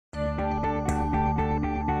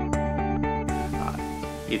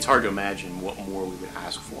It's hard to imagine what more we would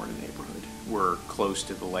ask for in a neighborhood. We're close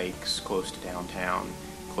to the lakes, close to downtown,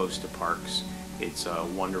 close to parks. It's a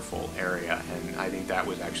wonderful area, and I think that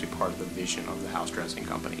was actually part of the vision of the house dressing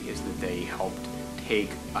company, is that they helped take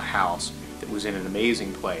a house that was in an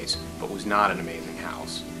amazing place but was not an amazing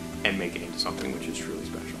house and make it into something which is truly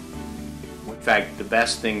special. In fact, the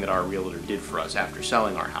best thing that our realtor did for us after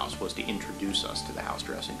selling our house was to introduce us to the house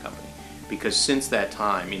dressing company, because since that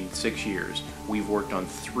time, in 6 years, we've worked on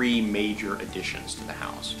 3 major additions to the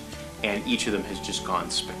house, and each of them has just gone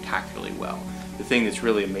spectacularly well. The thing that's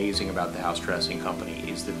really amazing about the house dressing company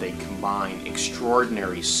is that they combine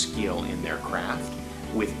extraordinary skill in their craft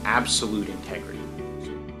with absolute integrity.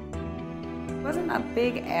 It wasn't a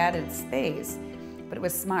big added space, but it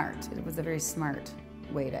was smart. It was a very smart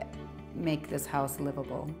way to make this house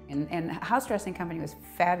livable. And house dressing company was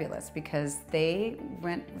fabulous because they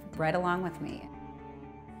went right along with me.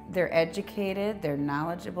 They're educated, they're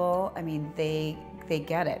knowledgeable, I mean, they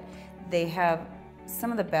get it. They have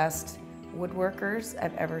some of the best woodworkers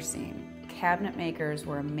I've ever seen. Cabinet makers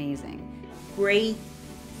were amazing. Great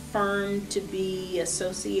firm to be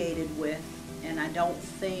associated with, and I don't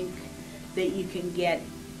think that you can get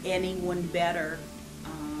anyone better,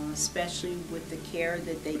 especially with the care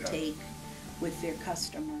that they take with their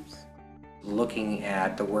customers. Looking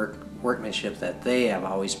at the workmanship that they have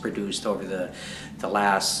always produced over the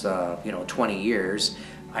last 20 years,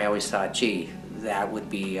 I always thought, gee, that would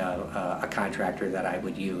be a contractor that I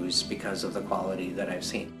would use because of the quality that I've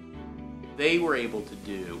seen. They were able to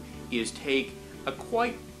do is take a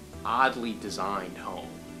quite oddly designed home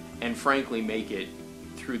and frankly make it,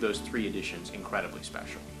 through those 3 additions, incredibly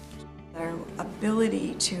special. Their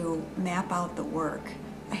ability to map out the work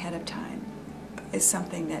ahead of time is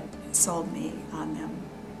something that sold me on them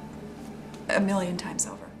a million times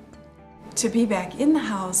over. To be back in the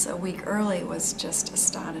house a week early was just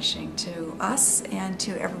astonishing to us and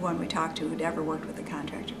to everyone we talked to who'd ever worked with a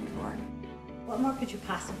contractor before. What more could you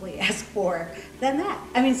possibly ask for than that?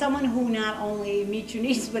 I mean, someone who not only meets your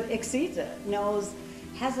needs but exceeds it,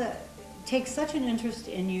 takes such an interest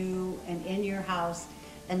in you and in your house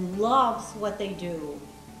and loves what they do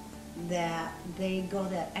that they go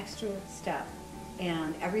that extra step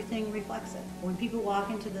and everything reflects it. When people walk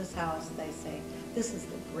into this house, they say, "This is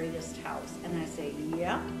the greatest house." And I say,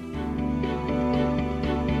 yeah.